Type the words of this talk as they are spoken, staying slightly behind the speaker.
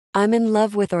I'm in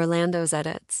love with Orlando's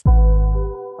edits. They're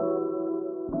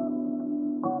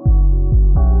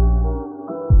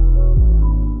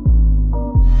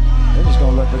just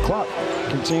going to let the clock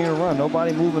continue to run.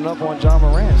 Nobody moving up on Ja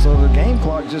Morant, so the game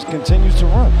clock just continues to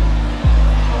run.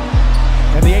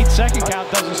 And the 8-second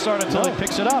count doesn't start until he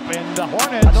picks it up. And the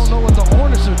Hornets... I don't know what the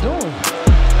Hornets are doing.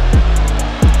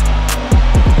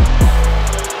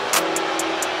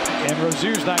 And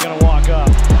Rozier's not going to walk up.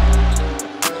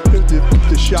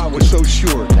 The shot was so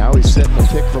short. Now he's setting the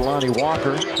pick for Lonnie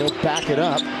Walker. He'll back it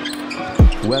up.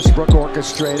 Westbrook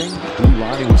orchestrating.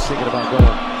 Lonnie was thinking about going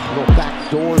a little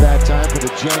back door that time for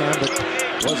the jam, but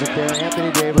wasn't there.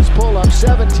 Anthony Davis pull up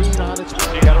 17 on its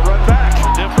way. You got to run back.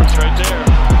 Difference right there.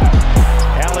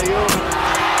 Alley-oop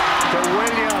to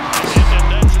Williams.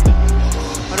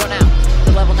 What about now?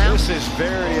 The level now? This is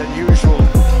very unusual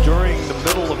during the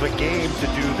middle of a game to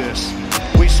do this.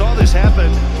 We saw this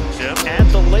happen at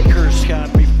the Lakers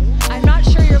shot before. I'm not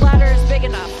sure your ladder is big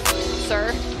enough,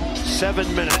 sir.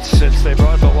 7 minutes since they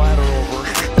brought the ladder over.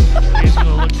 He's going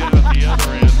to look down at the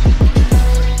other end.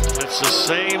 It's the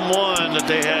same one that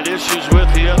they had issues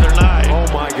with the other night. Oh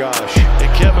my gosh.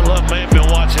 And Kevin Love may have been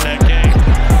watching that game.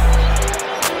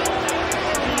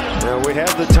 Now we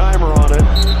have the timer on it.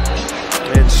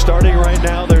 And starting right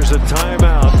now, there's a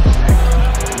timeout.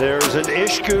 There's an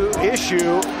issue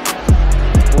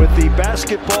with the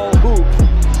basketball hoop.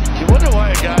 You wonder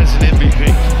why a guy's an MVP.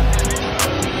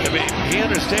 I mean, he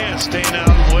understands staying out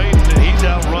and waiting, and he's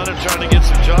out running, trying to get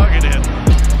some jogging in.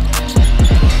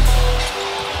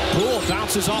 Poole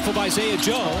bounces off of Isaiah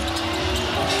Joe.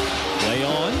 Play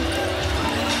on.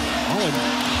 Oh, and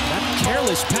that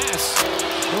careless pass. I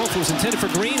don't know if it was intended for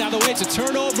Green. Either way, it's a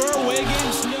turnover.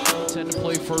 Wiggins, no. Tend to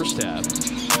play first half.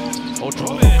 Oh,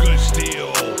 Drummond. Good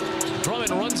steal.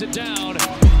 Drummond runs it down.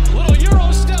 Little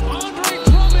Euro step, Andre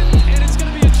Drummond, and it's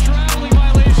going to be a traveling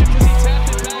violation because he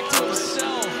tapped it back to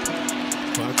himself.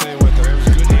 Well, I'll tell you what, there was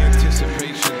good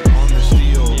anticipation on the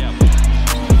steal. Yeah.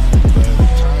 But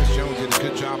Tyus Jones did a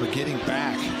good job of getting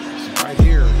back right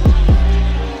here.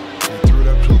 He threw it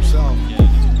up to himself.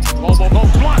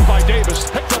 Blocked by Davis,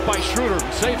 picked up by Schroeder,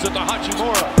 saves it to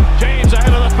Hachimura. James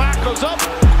ahead of the back, goes up.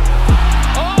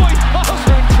 Oh, he lost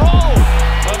control,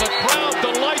 and the crowd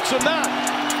delights in that.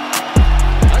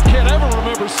 I can't ever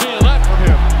remember seeing that from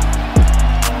him.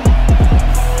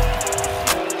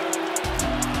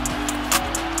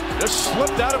 Just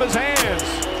slipped out of his hands.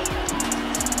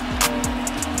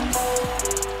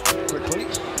 Quickly.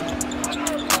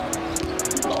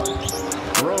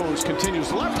 Rose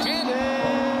continues left-handed.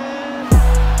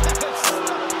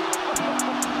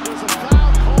 There's a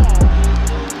foul call,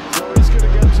 so he's going to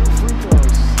get 2 free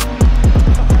throws.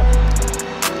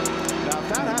 Now, if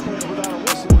that happens without a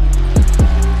whistle.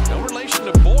 No relation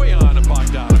to Bojan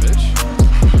Bogdanovic,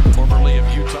 formerly of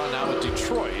Utah, now with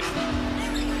Detroit.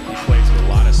 He plays with a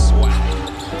lot of swag.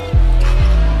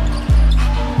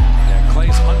 Yeah,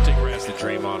 Clay's hunting rest at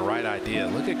Draymond, right idea.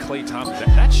 Look at Klay Thompson.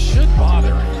 That should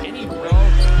bother anyway.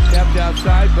 Kept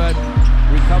outside, but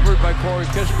recovered by Corey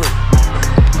Kispert.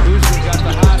 Kuzma got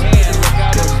the hot hand. Look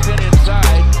out, he'll spin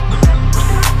inside.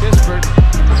 Kispert.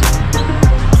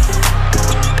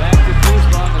 Back to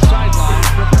Kuzma on the sideline.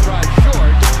 Triple try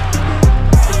short.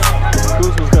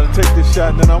 Kuzma's going to take this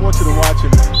shot, and then I want you to watch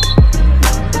him.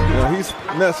 He's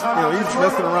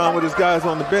messing around with his guys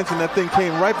on the bench, and that thing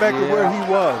came right back to where he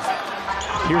was.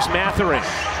 Here's Mathurin.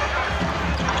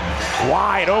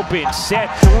 Wide open, set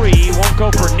 3. Won't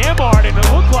go for Nembhard, and it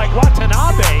looked like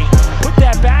Watanabe put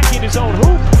that back in his own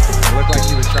hoop. It looked like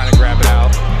he was trying to grab it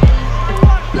out.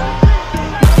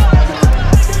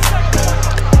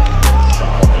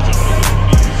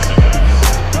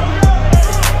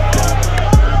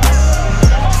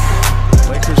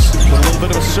 Lakers with a little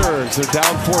bit of a surge. They're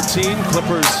down 14.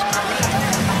 Clippers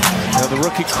have the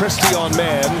rookie Christie on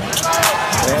man.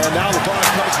 And now LeBron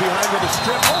comes behind with a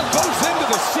strip. Oh, goes into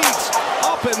the seats,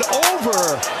 up and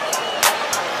over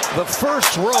the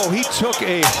first row. He took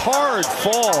a hard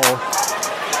fall.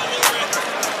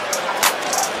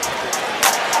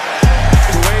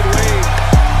 Wade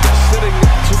sitting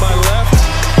to my left.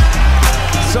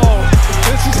 So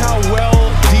this is how well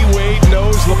D-Wade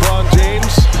knows LeBron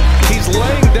James. He's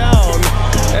laying down,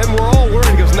 and we're all worried.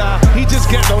 He goes, nah, he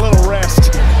just getting a little rest.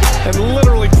 And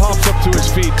literally pops up to his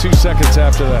feet 2 seconds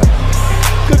after that.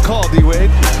 Good call, D-Wade.